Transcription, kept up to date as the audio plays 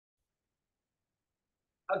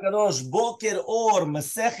Hakadosh Boker Or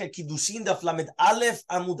Masechet Kiddushin Daf Lamed Aleph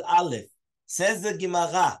Amud Aleph says the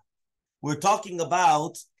Gemara. We're talking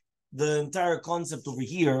about the entire concept over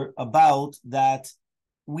here about that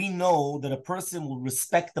we know that a person will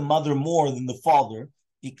respect the mother more than the father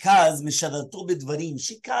because Mishadato Bidvarim.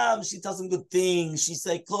 She comes, she tells him good things, she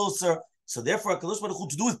say closer. So therefore, Hakadosh Baruch Hu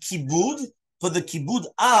to do with kibud, put the kibud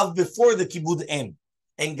av before the kibud em.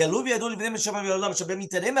 And but everyone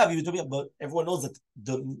knows that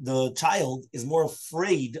the child is more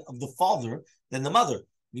afraid of the father than the mother.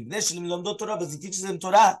 Because he teaches them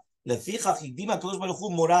Torah. So therefore, they did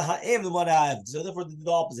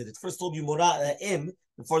the opposite. It first told you Mora Ha'em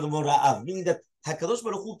before the Mora Av, meaning that Hakadosh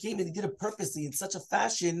Baruch Hu came and he did it purposely in such a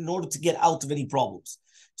fashion in order to get out of any problems.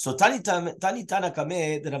 So Tani Tana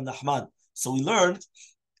Kameh the Rav Nachman. So we learned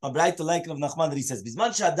a bright like Rav Nachman that he says,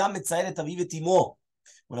 Bizman she'adam metzayer et aviv et imo.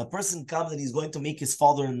 When a person comes and he's going to make his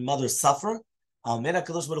father and mother suffer,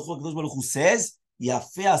 Hakadosh Baruch Hu says,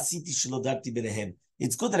 Yafeh asiti shelo darti benehem.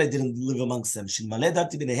 It's good that I didn't live amongst them. Because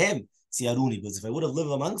if I would have lived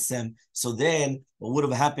amongst them, so then what would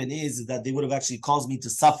have happened is that they would have actually caused me to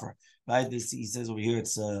suffer. Right? This, he says over here,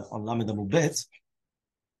 it's on Lamed Amud Bet.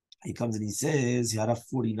 He comes and he says, Yara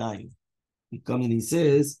 49. He comes and he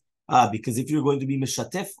says, because if you're going to be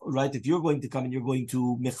Meshatef, right? If you're going to come and you're going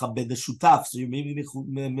to Mechabed the Shutaf, so you're maybe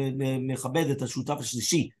Mechabed the Shutaf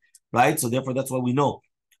Shlishi, right? So therefore, that's what we know.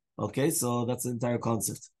 Okay, so that's the entire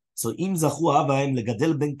concept. So im zachu avaim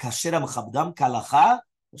legadel ben kasher mechabdam kalacha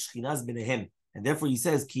shchinaz benehem, and therefore he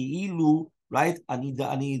says ki'ilu, right? Ani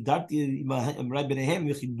darti right benehem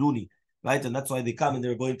yechiduni, right? And that's why they come and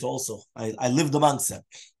they're going to also. I lived amongst them.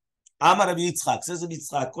 Amar Rabbi Yitzchak says Rabbi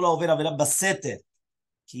Yitzchak kol haover avera baseter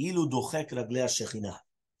ki'ilu dochek raglei hashechinah.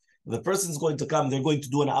 The person's going to come, they're going to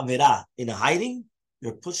do an avera in a hiding.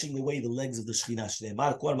 They're pushing away the legs of the Shekhinah.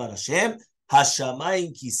 Shneimar kol mar Hashem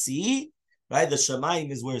hashamayim kisi. Right, the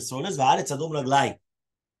Shemaim is where his throne is. So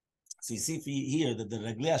you see here that the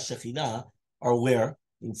Raglei Shekhinah are where?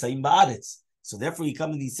 In Saim Ba'aretz. So therefore he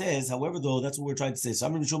comes and he says, however, though, that's what we're trying to say. So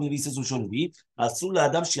I'm going to show you, he says, you're not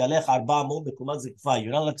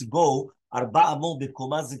allowed to go Arba Amon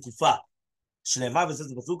Bekoma Zekufa. Shneimar says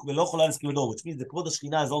the pasuk Melo Chola Neskivado, which means the Kvod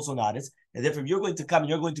Shekhinah is also in Aretz. And therefore, if you're going to come and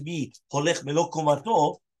you're going to be Holech Melo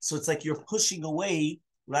Komato, so it's like you're pushing away,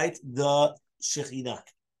 right, the Shekhinah.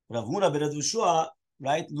 Rav Huna ben Yehoshua,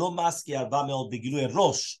 right? Lo maski arba meot begilui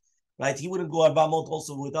rosh, right? He wouldn't go arba meot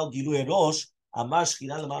also without gilui rosh. Amar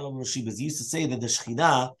shechina l'ma'alam roshi. He used to say that the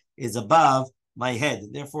shechina is above my head.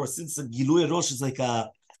 And therefore, since the gilui rosh is like an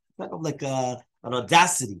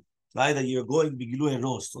audacity, right? That you're going begilui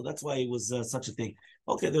rosh. So that's why it was such a thing.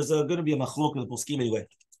 Okay, there's going to be a machlok in the poskim anyway.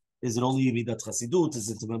 Is it only midat chasidut? Is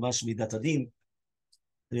it mamash midat adin?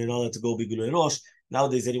 You're not allowed to go begilui rosh.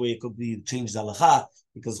 Nowadays, anyway, it could be changed halacha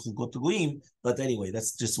because who got to goyim. But anyway,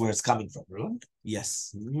 that's just where it's coming from. Really?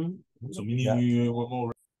 Yes. So meaning one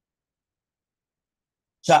more.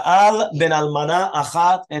 Sha'al ben almana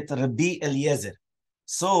achat et Rabbi Eliezer.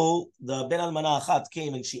 So the ben almana achat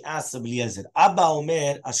came and she asked Rabbi Eliezer, Abba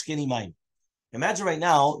omer ashkeni mayim. Imagine right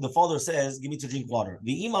now, the father says, give me to drink water.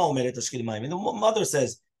 The ima omeret ashkeni mayim. And the mother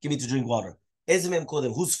says, give me to drink water. Ezemem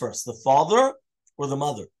kodem. Who's first, the father or the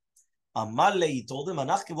mother? Elmaleh, he told him, you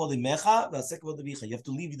have to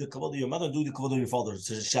leave the kavod of your mother and do the kavod of your father.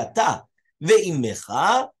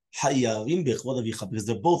 Because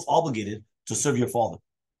they're both obligated to serve your father.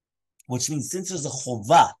 Which means since there's a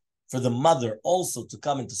chovah for the mother also to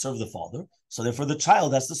come and to serve the father, so therefore the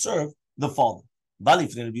child has to serve the father. They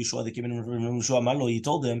came in, he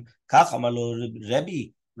told him,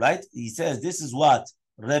 Rabbi, right? He says, this is what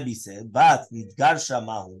Rabbi said, but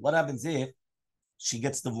what happens if she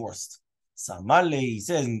gets divorced? So Elmaleh, he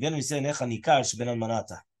says,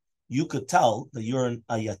 you could tell that you're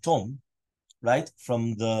a yatom, right,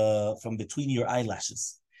 from between your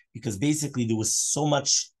eyelashes, because basically there was so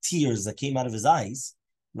much tears that came out of his eyes,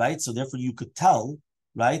 right? So therefore you could tell,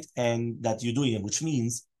 right, and that you're doing it, which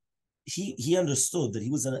means he understood that he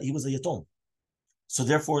was a yatom. So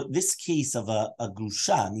therefore, this case of a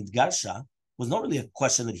grusha, nidgarsha, was not really a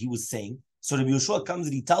question that he was saying. So Rabbi Yehoshua comes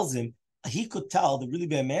and he tells him, he could tell that really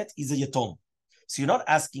be'emet is a yatom. So you're not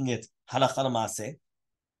asking it halacha l'maaseh.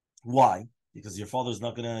 Why? Because your father's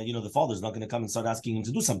not gonna, the father's not gonna come and start asking him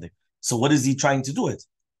to do something. So what is he trying to do it?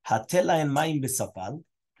 Hatela en mayim besafal,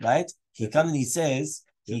 right? He comes and he says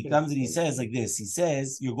like this. He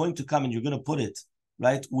says you're going to come and you're going to put it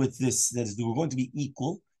right with this. That is, we're going to be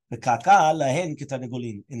equal. And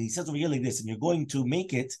he says over here like this, and you're going to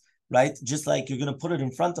make it right, just like you're going to put it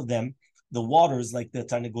in front of them. The waters like the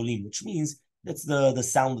tarnegolim, which means that's the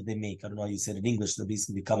sound that they make. I don't know how you said it in English. They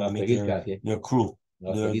basically come and make your crew.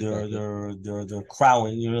 They're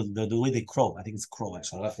crowing, the way they crow. I think it's crow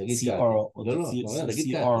actually. CR.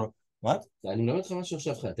 What? אני מלמד אותך משהו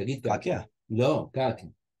עכשיו, תגיד קקה. קקה? לא, קקה.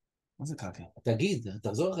 מה זה קקה? תגיד,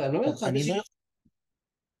 תחזור לך, אני מלמד אותך.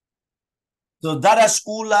 So דרש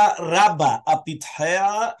אולה רבה,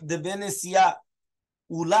 הפתחיה דבנסייה.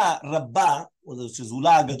 אולה רבה, which is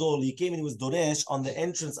אולה הגדול, he came and he was דורש on the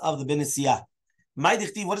entrance of the בנסייה. מה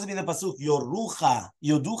דכתיב, what does it mean in the pasuk?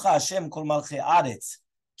 יודוך השם כל מלכי ארץ,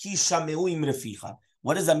 כי שמעו אמרפיך.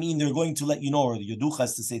 What does that mean? They're going to let you know, or יודוך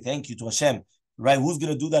is to say thank you to Hashem. Right? Who's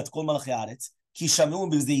going to do that? כל מלכי הארץ. כי שמעו,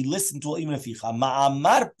 because they listen to אמרפיך.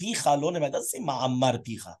 מאמר פיך לא נאמר, it doesn't say מאמר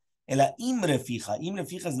פיך, אלא אמרפיך.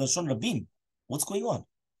 אמרפיך זה לשון רבים. What's going on?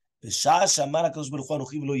 בשעה שאמר הקדוש ברוך הוא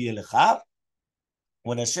אנוכי ולא יהיה לך,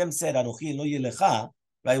 when Hashem said אנוכי לא יהיה לך,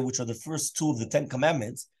 right, which are the first two of the 10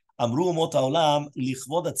 commandments, אמרו אומות העולם,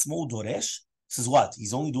 לכבוד עצמו הוא דורש. This is what?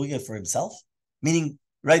 He's only doing it for himself? Meaning,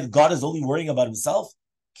 right, God is only worrying about himself?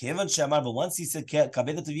 כיוון שאמר, but once he said,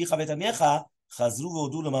 כבד את אביך ואת עמך, חזרו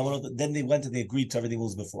והודו למאמרות, then they went and they agreed to everything that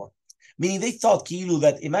was before. Meaning they thought, כאילו,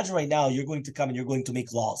 that imagine right now, you're going to come and you're going to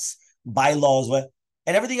make laws, bylaws,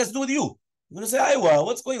 and everything has to do with you. You're going to say, well,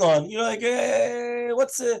 what's going on? You're like,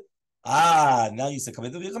 now you said,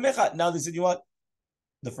 כבד את אביך ועמך. Now they said, you know what?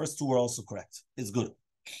 The first two were also correct. It's good.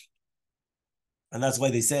 And that's why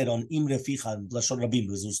they said on Imre Ficha and Lashon Rabim,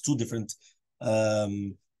 because those two different Aseret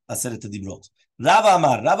Dibrot. Rava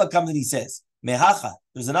Amar, Rava comes and he says, Mehacha,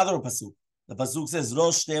 there's another pasuk. The pasuk says,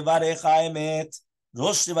 Rosh Tevarecha Emet,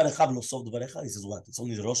 Rosh Tevarecha v'lo Sof Tevarecha. He says what? It's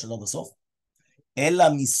only the Rosh and not the Sof.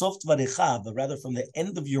 Ela misof Tevarecha, but rather from the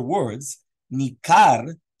end of your words,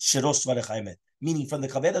 Nikar sherosh Tevarecha Emet. Meaning from the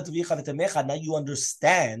Kaveda Tevicha v'temecha, now you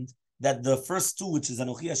understand that the first two, which is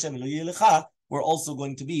Anochi Hashem Elo Yelecha, were also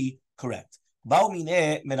going to be correct. So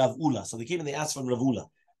they came and they asked from Rav Ula,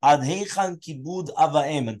 Ad heichan kibud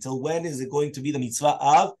avaim, until when is it going to be the mitzvah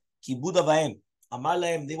of kibud avaim? Amar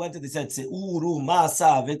lahem, they went and they said, Se'uru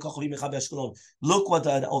ma'asa Oved Kochavim echa be'Ashkelon. Look what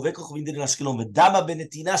Oved Kochavim did in Ashkelon. V'dama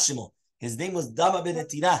benetina shemo. His name was Dama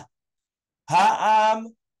benetina.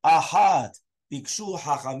 Ha'am ahad bikshu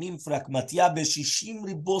hachamim frakmatya be'shishim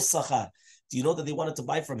ribo sachar. Do you know that they wanted to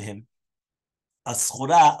buy from him a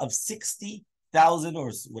schora of 60,000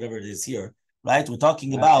 or whatever it is here? Right, we're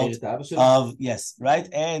talking about of yes, right,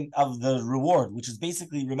 and of the reward, which is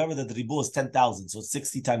basically, remember that the ribo is 10,000, so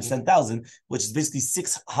 60 times 10,000, which is basically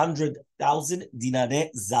 600,000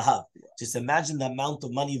 dinare zahav. Just imagine the amount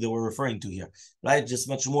of money that we're referring to here, right? Just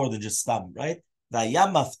much more than just stam, right? The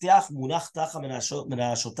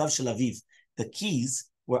keys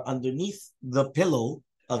were underneath the pillow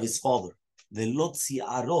of his father. The lotzi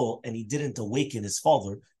aro, and he didn't awaken his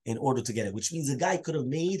father in order to get it, which means the guy could have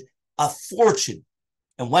made a fortune.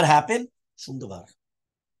 And what happened? Shum davar.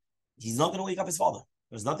 He's not going to wake up his father.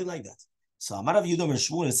 There's nothing like that. So Amar of Yudam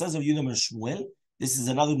Shmuel, it says of Yudam Shmuel, this is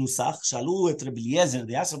another nusach. Shalu et Rabbi Eliezer,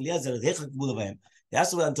 they asked Rabbi Eliezer, they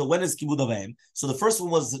asked until when is kibud avayim? So the first one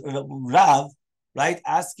was Rav, right,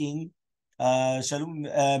 asking Shalom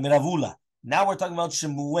Meravula. Now we're talking about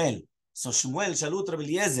Shmuel. So Shmuel, Shalu et Rabbi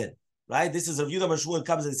Eliezer, right? This is Rav Yudah Shmuel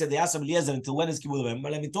comes and they said they asked Rabbi Eliezer until when is kibud avayim.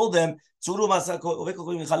 But he told them, "Tzuru masa ovek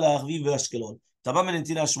kochim michal la'achviv ve'ashkelon." Tabam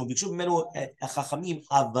menetina shmo. Bikshu mimenu chachamim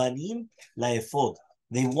avanim la'efod.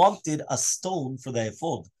 They wanted a stone for the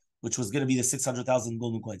efod, which was going to be the 600,000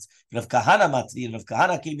 golden coins. Rav Kahana matri, and Rav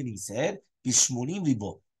Kahana came and he said, "Bishmonim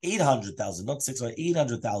ribo." 800,000, not 600,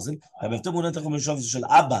 800,000. Right?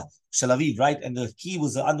 And the key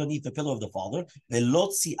was underneath the pillow of the father.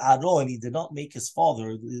 And he did not make his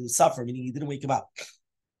father suffer, meaning he didn't wake him up.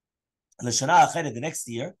 The next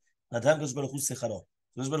year, Baruch Hu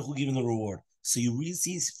gave him the reward. So you really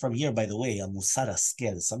see from here, by the way, a musara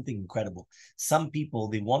scale, something incredible. Some people,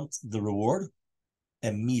 they want the reward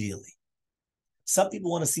immediately. Some people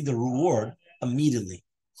want to see the reward immediately.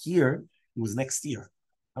 Here, it was next year.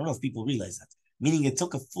 I don't know if people realize that. Meaning it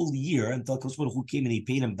took a full year until Kadosh Baruch Hu came and he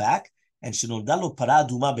paid him back. And Shenodalo para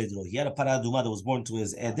aduma bedro. He had a para aduma that was born to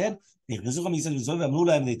his Eden. They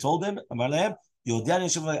told him,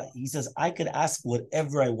 he says, I could ask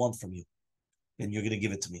whatever I want from you. And you're going to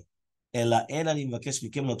give it to me. So I'm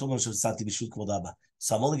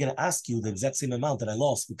only going to ask you the exact same amount that I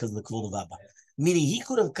lost because of the kvod of Abba. Meaning he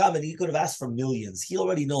could have come and he could have asked for millions. He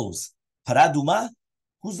already knows. Para aduma,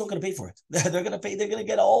 who's not going to pay for it? They're going to pay. They're going to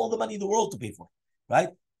get all the money in the world to pay for it,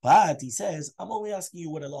 right? But he says, "I'm only asking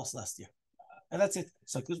you what I lost last year," and that's it.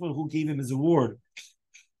 So who gave him his reward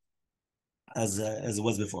as it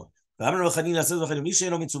was before. Somebody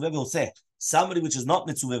which is not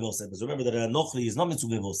mitzuveh v'oseh, because remember that a nochri is not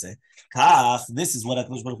mitzuveh v'oseh. Kach, this is what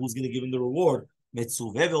HaKadosh Baruch Hu is going to give him the reward.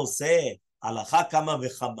 Mitzuveh v'oseh Halacha kama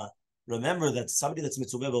v'chama. Remember that somebody that's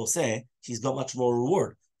mitzvah ve'oseh, he's got much more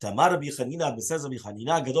reward. Tamar Rabbi Chanina b'says Rabbi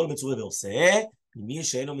Chanina gadol mitzvah ve'oseh.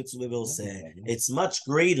 It's much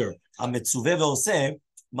greater a mitzvah ve'oseh,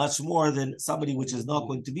 much more than somebody which is not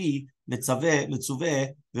going to be mitzvah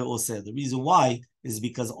ve'oseh. The reason why is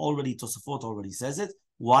because already Tosafot already says it.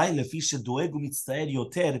 Why? Lefi shedoeg u'mitztaer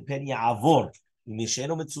yoter pen ya'avor. Which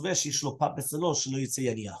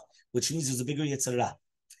means there's a bigger yetzirah.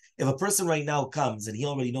 If a person right now comes and he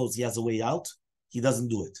already knows he has a way out, he doesn't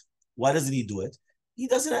do it. Why doesn't he do it? He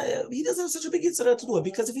doesn't have such a big yetzirah to do it,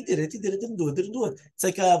 because if he did it, didn't do it. It's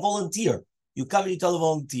like a volunteer. You come and you tell a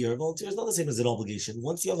volunteer. Volunteer is not the same as an obligation.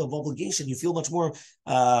 Once you have an obligation, you feel much more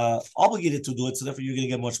obligated to do it, so therefore you're going to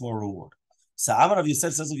get much more reward. So Amar Rav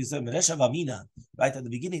Yosef says of Yosef, right at the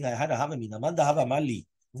beginning, I had a Havamina, Manda Hava Mali,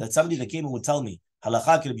 that somebody that came and would tell me,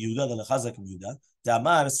 Halacha Rabbi Yehuda, the Halacha Rabbi Yehuda, the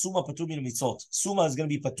Amar Suma Patur Min Mitzot. Suma is going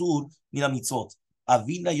to be Patur Min Mitzot.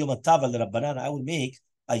 Avina Yom Tov LeRabbanan. I would make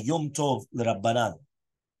a Yom Tov LeRabbanan.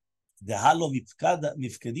 The Halo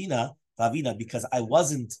Mifkadina Avina, because I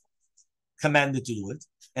wasn't commanded to do it,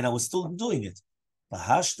 and I was still doing it. But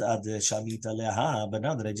now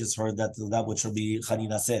that I just heard that which Rabbi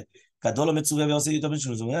Chanina said, Kadol Mitzvah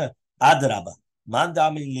Adraba. Man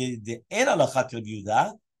da'amri le'en halachat Rabbi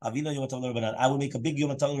Yehuda, avina Yom Tov LeRabbanan. I will make a big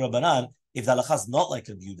Yom Tov LeRabbanan if the halacha is not like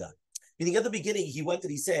Rabbi Yehuda. Meaning at the beginning, he went and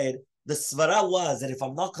he said, the svara was that if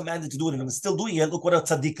I'm not commanded to do it and I'm still doing it, look what a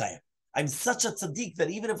tzaddik I am. I'm such a tzaddik that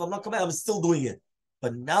even if I'm not commanded, I'm still doing it.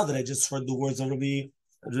 But now that I just heard the words of Rabbi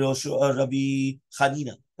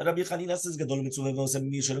Chanina, Rabbi Chanina says, Gadol mitzvah ve'oseh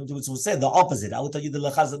mi shalom to mitzvah, said the opposite. I will tell you the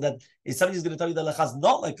halacha that if somebody's going to tell you the halacha is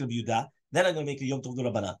not like Rabbi Yehuda, then I'm going to make a Yom Tov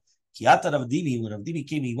LeRabbanan. Kiata Rav Dimi, when Rav Dimi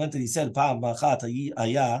came, he went and he said, Pa'am ba'achat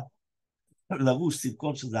haya lavush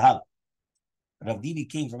sirkon shel zahav. Rav Dimi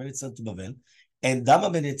came from Eretz to Bavel, and Dama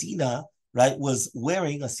Benetina, right, was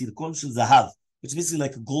wearing a sirkon shel zahav, which is basically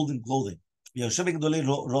like a golden clothing.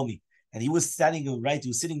 Romi, and he was standing right, he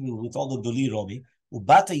was sitting with all the Doli Romi.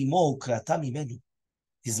 Ubata imo krata mimenu.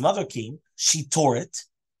 His mother came, she tore it,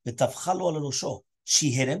 v'tavcha lo al rosho.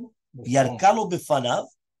 She hit him, v'yarka lo befanav,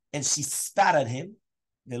 and she spat at him,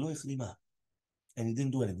 and he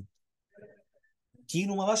didn't do anything.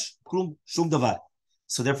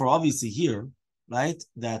 So therefore, obviously here, right,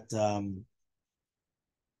 that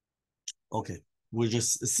okay, we're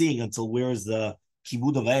just seeing until where is the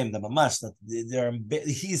kibud of the mamash, that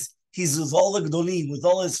he's with all the gdolim, with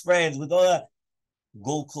all his friends, with all the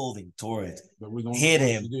gold clothing, tore it, but we don't hit know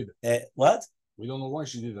him. What? We don't know why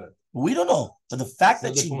she did that. We don't know, but the fact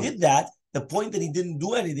that she point. did that, the point that he didn't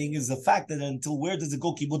do anything is the fact that until where does it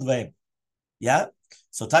go kibud v'hem? Yeah.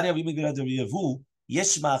 So Tanya v'imigrat v'yavu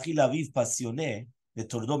yesh ma'achil aviv passione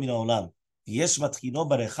v'tordo min ha'olam yesh matchino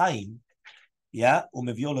barechaim, yeah,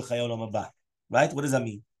 u'mevio l'chayei olam haba. Right? What does that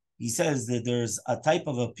mean? He says that there's a type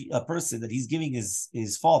of a person that he's giving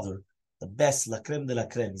his father the best, la creme de la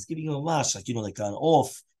creme. He's giving him a mash, like, like an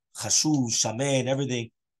off, chashuv, shamen, everything.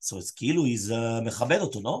 So it's kilu, he's mechabed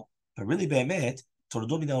oto, no? But really, be'emet,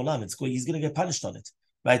 tordo min ha'olam, he's going to get punished on it.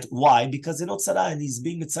 Right? Why? Because they're not tzara and he's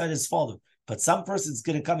being mitzvah his father. But some person's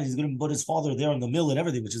going to come and he's going to put his father there on the mill and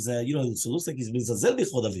everything, which is, so it looks like he's mizazel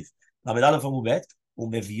b'chod aviv. And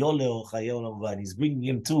he's bringing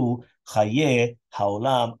him to chaye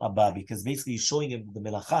ha'olam haba, because basically he's showing him the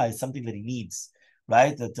melacha is something that he needs.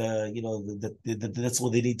 Right? That, that's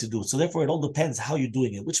what they need to do. So therefore, it all depends how you're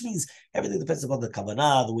doing it, which means everything depends upon the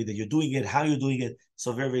kavanah, the way that you're doing it, how you're doing it.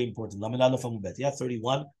 So very, very important. Yeah,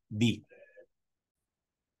 31b.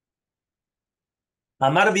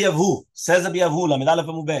 Amar Rabbi Yavu, says Rabbi Yavu, Lamed Aleph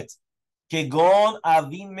Amud Bet. Kegon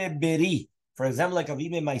avime beri. For example, like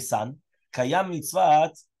avime, my son, kayam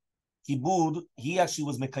mitzvat kibud, he actually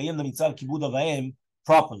was mekayem the mitzvah kibud avaim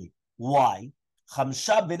properly. Why?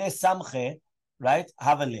 Chamsha bene samche, right?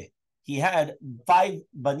 Havale. He had 5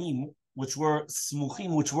 banim, which were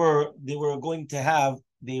smuchim,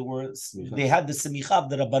 they had the semicha of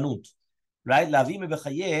the rabbanut, right? Lavime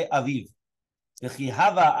bechaye aviv. So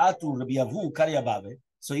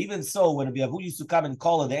even so, when Rabbi Yavu used to come and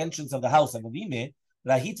call at the entrance of the house of Avime,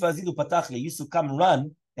 used to come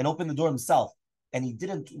run and open the door himself, and he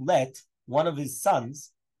didn't let one of his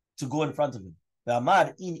sons to go in front of him.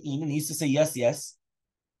 And he used to say yes, yes.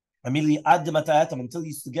 Immediately until he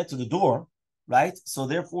used to get to the door, right? So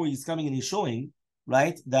therefore, he's coming and he's showing,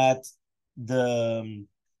 right, that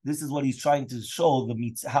this is what he's trying to show,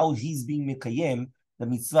 how he's being mekayem the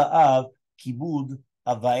mitzvah of kibud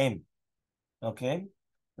avaim. Okay?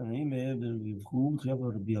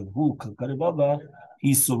 He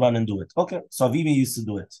used to run and do it. Okay, so Avimi used to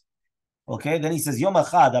do it. Okay, then he says, Yom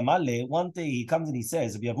Achad Amale. One day he comes and he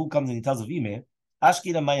says, Yavu comes and he tells Avime,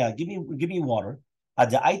 Ashkira Maya, give me water.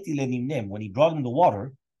 Adaiti lenimnem. When he brought him the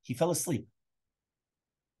water, he fell asleep.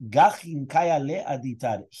 Gachin kaya le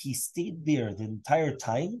aditar. He stayed there the entire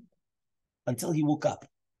time until he woke up.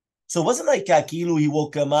 So it wasn't like Akilu, he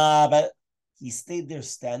woke him up, but he stayed there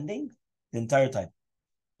standing the entire time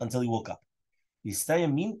until he woke up. Yistaya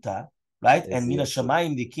minta, right? And Mina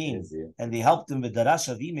Shamayim, they came and they helped him with Darash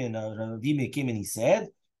Avime, and Avime came and he said,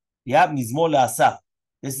 yeah, Mizmor le'asaf.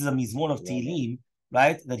 This is a Mizmor of Tehillim,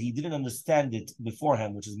 right? That he didn't understand it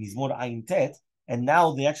beforehand, which is Mizmor Ayin Tet, and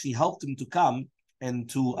now they actually helped him to come and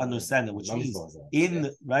to understand it, which means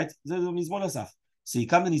right? Mizmor le'asaf. So he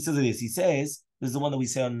comes and he says this. He says, this is the one that we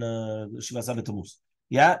say on Shiva Sabbath Tammuz.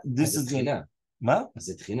 Yeah, this is the... Ma?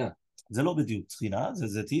 זה תחינה. זה לא בדיוק תחינה,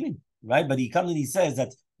 זה תהילים, right? But he comes and he says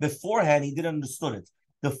that beforehand he didn't understood it.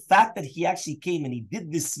 The fact that he actually came and he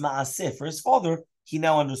did this ma'aseh for his father, he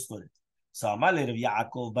now understood it. So Elmaleh Rav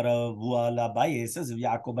Yaakov bar Avua l'Abaye, says Rav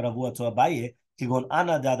Yaakov bar Avua to Abaye, Kigon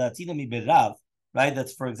ana dadatina mi berav, right?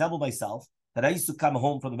 That's, for example, myself, that I used to come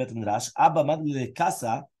home from the Bet Midrash, Abba madli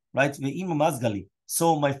lekasa, right? Ve'ima mazgali.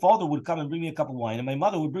 So my father would come and bring me a cup of wine, and my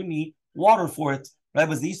mother would bring me water for it, right?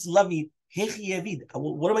 But they used to love me.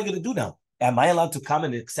 What am I going to do now? Am I allowed to come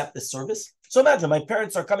and accept this service? So imagine, my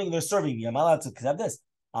parents are coming, they're serving me. Am I allowed to accept this?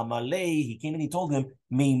 Elmaleh, he came and he told him,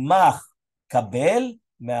 Meimach kabel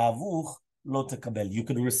me'avuch lo tekabel. You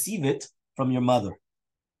could receive it from your mother.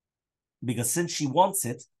 Because since she wants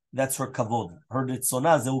it, that's her kavod. Her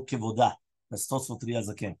ritzona zeu kevoda. That's Tosfot Riyah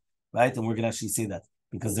Zaken. Right? And we're going to actually say that.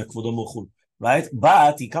 Because they're kvodah mochul. Right?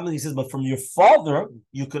 But he comes and he says, but from your father,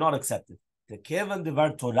 you cannot accept it. Kevan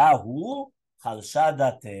devar Torahu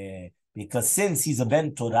chalshadate. Because since he's a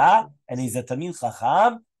ben Torah and he's a Tamil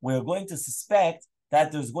Chacham, we're going to suspect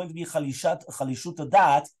that there's going to be chalishut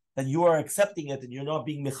adat, that you are accepting it and you're not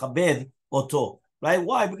being mechabed oto. Right?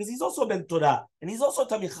 Why? Because he's also a ben Torah and he's also a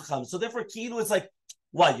Tamil Chacham. So therefore, Kilu is like,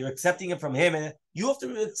 what? You're accepting it from him and you have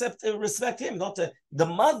to accept and respect him, not the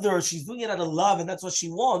mother. She's doing it out of love and that's what she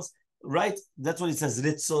wants. Right? That's what he says.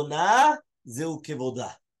 Ritzona zeu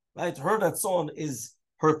kevoda. Right? Her ratzon is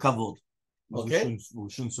her kavod. Okay? We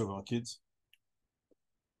shouldn't serve our kids.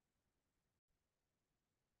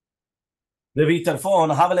 Rabbi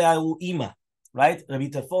Tarfon, Havale'ahu ima. Right? Rabbi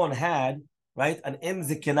Tarfon had, right, an em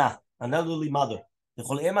zikena, an elderly mother. Every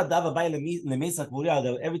time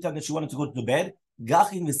that she wanted to go to bed,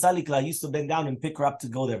 Gachin v'salikla used to bend down and pick her up to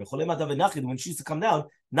go there. When she used to come down,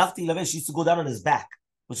 she used to go down on his back.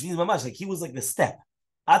 Which means mamash, like he was like the step.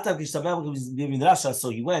 So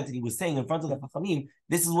he went and he was saying in front of the Chachamim,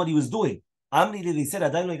 this is what he was doing. They said,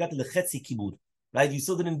 right? You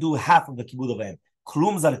still didn't do half of the kibud of him.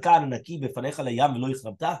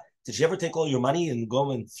 Did you ever take all your money and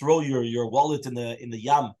go and throw your wallet in the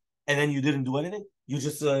yam and then you didn't do anything? You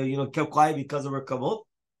just kept quiet because of her kavod?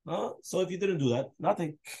 So if you didn't do that,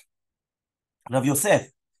 nothing. Rav Yosef,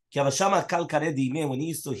 when he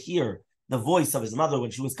used to hear the voice of his mother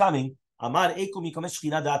when she was coming, he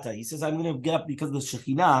says, I'm going to get up because of the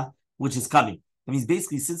Shekhinah, which is coming. That means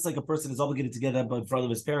basically, since like a person is obligated to get up in front of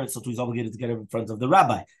his parents, so too he's obligated to get up in front of the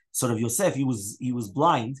rabbi. So Rav Yosef, he was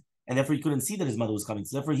blind, and therefore he couldn't see that his mother was coming.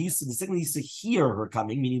 So therefore the second he used to hear her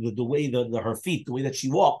coming, meaning the way her feet, the way that she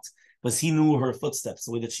walked, because he knew her footsteps,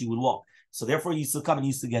 the way that she would walk. So therefore he used to come and he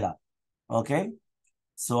used to get up. Okay?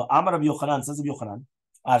 So Amar Rabbi Yochanan, says Rabbi Yochanan,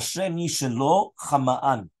 Ashrei mi shelo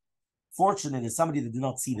chama'an. Fortunate is somebody that did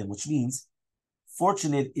not see them, which means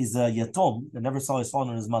fortunate is a yatom that never saw his father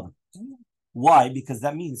and his mother. Why? Because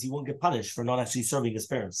that means he won't get punished for not actually serving his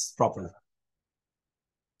parents properly.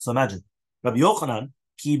 So imagine, Rabbi Yochanan,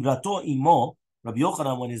 ki brato imo, Rabbi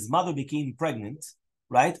Yochanan, when his mother became pregnant,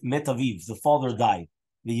 right, metaviv, the father died.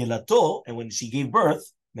 V'yelato, and when she gave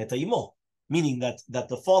birth, meta imo, meaning that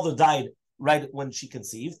the father died right when she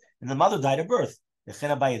conceived, and the mother died at birth. The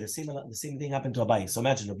same thing happened to Abaye. So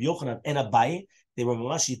imagine Rabbi Yochanan and Abaye, they were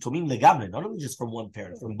mamashi tomim legamre, not only just from one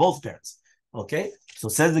parent, from both parents. Okay, so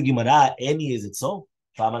says the Gemara, any is it so?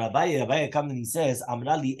 Abaye comes and he says,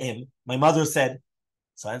 Amra li em, my mother said.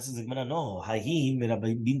 So answers the Gemara, no,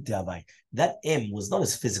 that em was not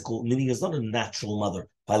his physical, meaning it's not a natural mother,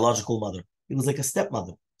 biological mother. It was like a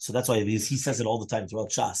stepmother. So that's why he says it all the time throughout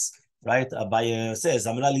Shas, right? Abaye says,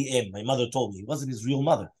 Amra li em, my mother told me. It wasn't his real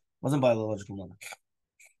mother. Wasn't biological mother.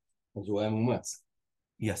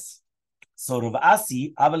 Yes. So Rav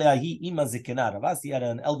Asi, Avaleahi ima zekena. Rav Asi had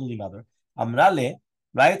an elderly mother. Amrale,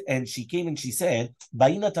 right? And she came and she said,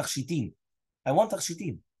 Baina tachshitin. I want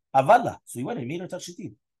tachshitin. Avala. So he went and made her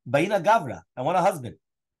tachshitin. Baina gavra. I want a husband.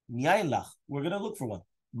 Niyayin lach. We're going to look for one.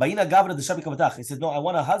 Baina gavra de shabi kavatach. He said, no, I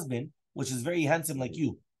want a husband which is very handsome like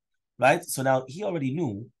you, right? So now he already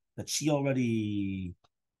knew that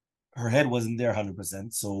her head wasn't there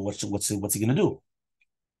 100%. So what's he gonna do?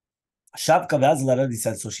 Shavka v'az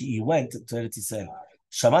said, so he went to Eretz Yisrael.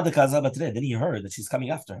 Shamad kaza batre. Then he heard that she's coming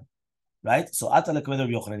after him, right? So Ata lekaved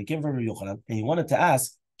Rabbi Yochanan. He came from Rabbi Yochanan, and he wanted to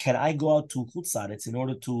ask, can I go out to Chutz La'aretz in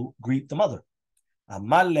order to greet the mother?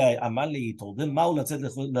 Elmaleh told him, Ma'u latzet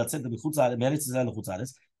b'chutz La'aretz me'eretz Yisrael l'chutz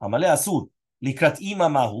La'aretz. Elmaleh asur likrat ima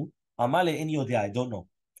mahu. Elmaleh en yodea. I don't know.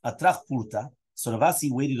 Atrach purta. So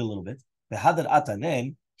Ravasi waited a little bit. Behadar Ata.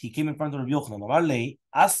 Then he came in front of Rabbi Yochanan. Elmaleh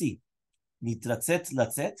asi nitratzet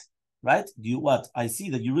latzet. Right? Do you what? I see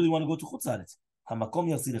that you really want to go to Chutz La'aretz. Hamakom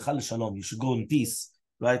yachzirecha l'shalom. You should go in peace,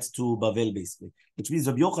 right? To Bavel, basically. Which means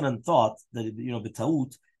Rabbi Yochanan thought that,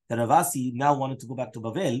 b'taut, that Ravasi now wanted to go back to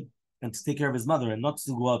Bavel and to take care of his mother and not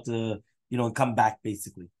to go out to, and come back,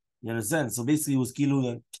 basically. You understand? So basically it was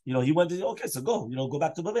kilu, he went to, okay, so go, go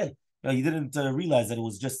back to Bavel. He didn't realize that it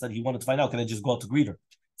was just that he wanted to find out, can I just go out to greet her?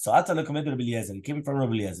 So Ata le'kamed Rabbi Eliezer. He came in front of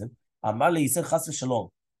Rabbi Eliezer. Amar le, he said, chas v'shalom.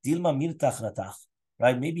 Dilma mirtach ratach.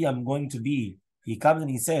 Right? Maybe I'm going to be, he comes and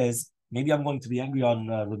he says, maybe I'm going to be angry on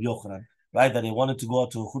Rabbi Yochanan, right? That he wanted to go out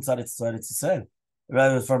to Chutz La'aretz to Eretz Yisrael,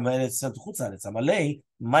 rather from Eretz Yisrael to Chutz La'aretz. Elmaleh,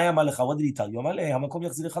 Maya Malecha, what did he tell you? Elmaleh, Hamakom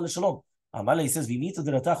yachzirecha l'shalom. Elmaleh, he says, V'imita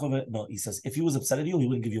deratach. No, he says, if he was upset at you, he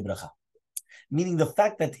wouldn't give you a bracha. Meaning the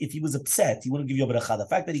fact that if he was upset, he wouldn't give you a bracha. The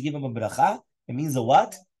fact that he gave him a bracha, it means a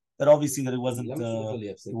what? That obviously that it wasn't, no,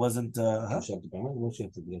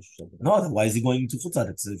 why is he going to Chutz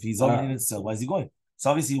La'aretz? If he's already in Israel, why is he going? So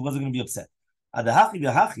obviously he wasn't going to be upset. At the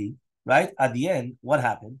hachi, right? At the end, what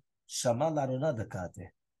happened? Shama l'arona dakate.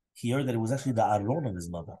 He heard that it was actually the aron of his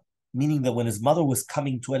mother. Meaning that when his mother was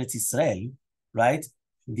coming to Eretz Yisrael, right?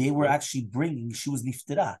 They were actually she was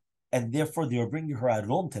niftira. And therefore they were bringing her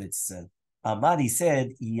aron to Eretz Yisrael. Amari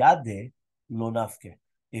said, Iyade lo nafke.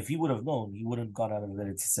 If he would have known, he wouldn't have gone out of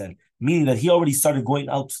Eretz Yisrael. Meaning that he already started going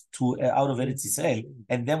out of Eretz Yisrael,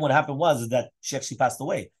 and then what happened was that she actually passed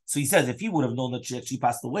away. So he says, if he would have known that she actually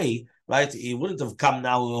passed away, right, he wouldn't have come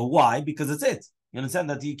now. Why? Because it's it. You understand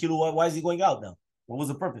that why is he going out now? What was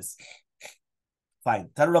the purpose? Fine.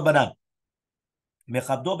 Taru Rabbanan.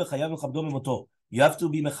 Mechabdo b'chayav mechabdo mimoto. You have to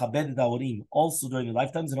be mechabed daorim also during your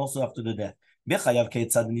lifetimes and also after the death. B'chayav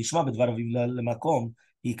ke'etzad nishma b'dvar aviv lemakom.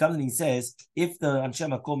 He comes and he says, if the Anshe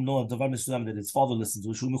Makom know of Davar Mesuyam that his father listens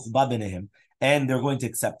to, and they're going to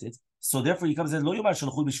accept it, so therefore he comes and says, Lo yomar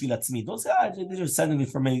shalchu b'shvil atzmi. Don't say, they're just sending me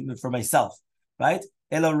for myself, right?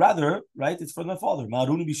 Ela rather, right, it's for my father.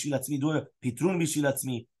 Ma'aruni b'shvil atzmi, pitrun b'shvil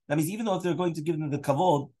atzmi. That means even though if they're going to give them the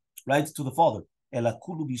kavod, right, to the father, Ela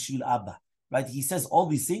kulu b'shvil abba, right? He says all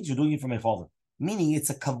these things, you're doing it for my father. Meaning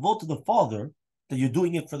it's a kavod to the father that you're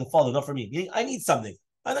doing it for the father, not for me. Meaning I need something.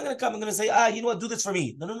 I'm not going to come. I'm going to say, you know what? Do this for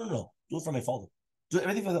me. No. Do it for my father. Do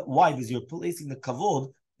everything for the. Why? Because you're placing the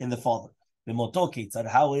kavod in the father.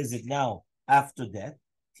 How is it now after death?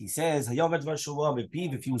 He says,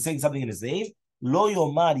 if he was saying something in his name, lo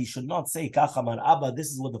yomar, he should not say kachamar abba.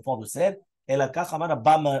 This is what the father said. Ela kachamar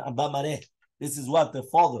abba. This is what the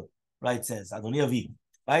father, right, says. Adoni avi,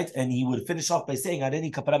 right, and he would finish off by saying,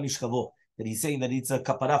 Areni kapara mishkavo. That he's saying that it's a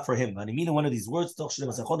kapara for him. And I mean one of these words,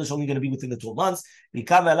 only going to be within the 12 months. But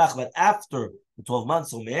after the 12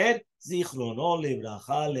 months, right?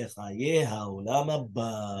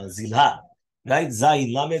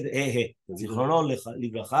 Zayin lamed ehe. Zichrono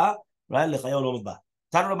livracha, right? Lechaye olam haba.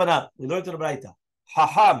 Tan Rabbana, we learned in the Braita.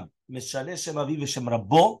 Haham meshane shem aviv v'shem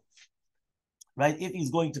rabbo. Right? If he's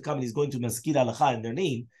going to come and he's going to maskir halacha in their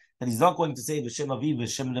name, then he's not going to say v'shem aviv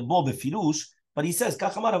v'shem rabbo befilush. But he says,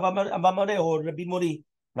 Kachamar Abamare or Rabbi Mori,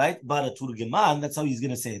 right? But a Turgeman, that's how he's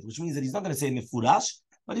going to say it, which means that he's not going to say Mefurash,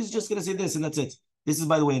 but he's just going to say this, and that's it. This is,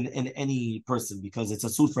 by the way, in any person, because it's a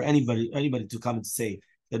suit for anybody to come and say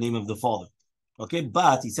the name of the father. Okay,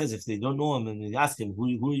 but he says if they don't know him and they ask him,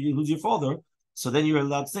 who's your father? So then you're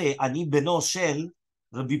allowed to say, Ani beno shel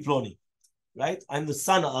Rabbi Ploni, right? I'm the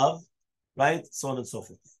son of, right? So on and so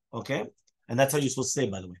forth. Okay? And that's how you're supposed to say,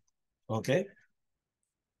 by the way. Okay?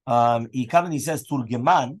 He comes and he says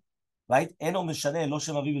Turgeman, right? Eno meshane lo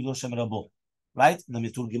shem aviv lo shem rabo, right?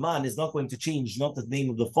 The Turgeman is not going to change not the name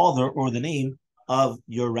of the father or the name of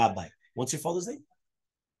your rabbi. What's your father's name?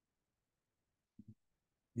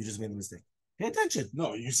 You just made a mistake. Pay attention.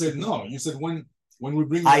 No, you said no. You said when we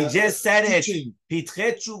bring. I just said it.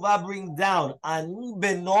 Pitche tshuva bring down ani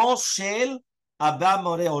beno shel Abba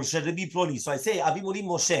More or shel Rabbi Ploni. So I say Avi Mori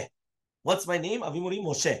Moshe. What's my name? Avi Mori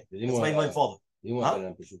Moshe. That's my father.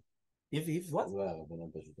 Huh? If what?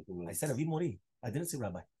 I said Avi Mori. I didn't say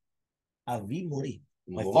Rabbi. Avi Mori.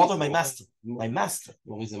 My father, my master. My master.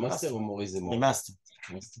 Mori is the master or Mori is the my master.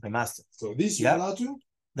 My master. So this you're allowed to?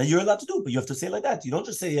 that you're allowed to do, but you have to say like that. You don't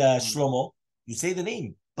just say Shlomo. You say the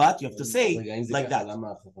name, but you have to say like that.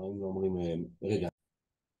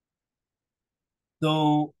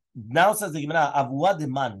 So now says the Gemara, Avua de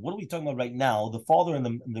man. What are we talking about right now? The father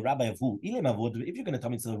and the rabbi of who? If you're going to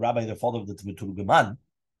tell me it's the rabbi, the father of the Turgaman,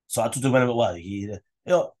 so Turgaman, what?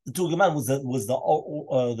 The Turgaman was the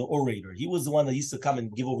orator. He was the one that used to come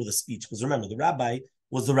and give over the speech. Because remember, the rabbi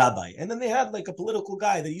was the rabbi, and then they had like a political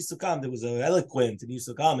guy that used to come. That was eloquent and he used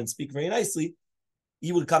to come and speak very nicely.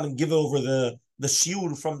 He would come and give over the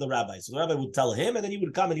shiur from the rabbi. So the rabbi would tell him, and then he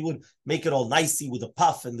would come and he would make it all nicey with the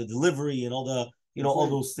puff and the delivery and all the all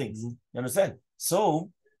those things. You understand?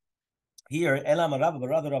 So here, Elam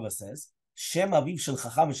Rabba says, Shem Aviv Shel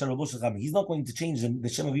Chacham Shel Rabo Shel Chacham. He's not going to change the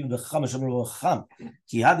Shem Aviv the Chacham Shel Rabo Chacham.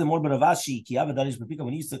 Ki had the more Baravashi, Ki Avad Darish Bepika.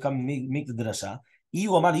 When he used to come and make the drasha, he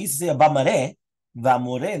used to say Abamare,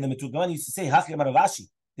 Vamore, and the Meturgaman used to say Hachem Ravashi.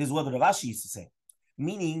 This is what Ravashi used to say,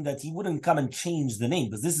 meaning that he wouldn't come and change the name,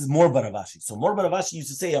 because this is more Baravashi. So more Baravashi used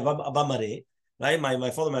to say Abamare, right? My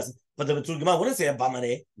father master. But the Meturgaman wouldn't say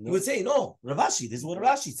Abamare. He would say, no, Ravashi. This is what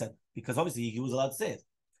Ravashi said. Because obviously he was allowed to say it.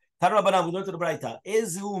 Tarabanam, we learned to the Braita.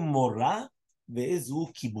 Ezu Mora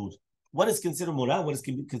ve'ezu Kibud. What is considered Mora? What is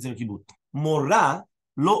considered Kibud? Mora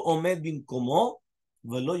lo omed bimkomo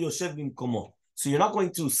ve'lo yoshev bimkomo. So you're not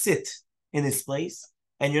going to sit in his place,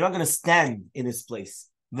 and you're not going to stand in his place.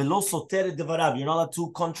 Ve'lo soter devarav. You're not allowed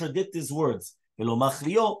to contradict his words. Ve'lo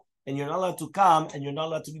machrio. And you're not allowed to come, and you're not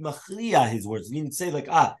allowed to be machriya his words. You need to say like,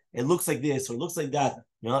 it looks like this, or it looks like that.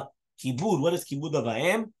 You're not kibud. What is kibud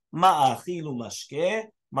avaim? Ma'achilu mashke,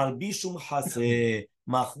 marbishum hase,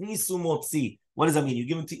 machnisu motzi. What does that mean? You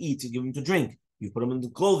give him to eat, you give him to drink, you put him into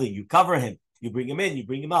clothing, you cover him, you bring him in, you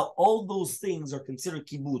bring him out. All those things are considered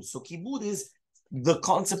kibud. So kibud is the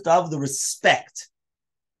concept of the respect.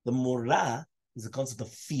 The morah is the concept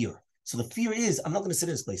of fear. So the fear is, I'm not going to sit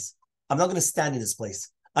in his place. I'm not going to stand in his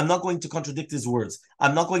place. I'm not going to contradict his words.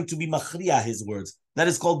 I'm not going to be machriya his words. That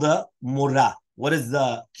is called the morah. What is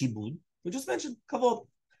the kibud? We just mentioned kavod.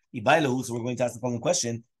 So we're going to ask the following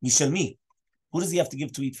question: Mishalmi, who does he have to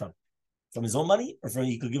give to eat from? From his own money, or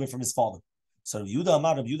he could give it from his father? So Rabbi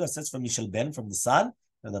Yehuda says from Mishal Ben, from the son,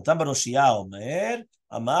 and Natan bar Oshia Omer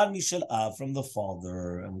Amar Mishal Av, from the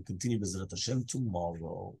father. And we continue B'ezrat Hashem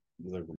tomorrow.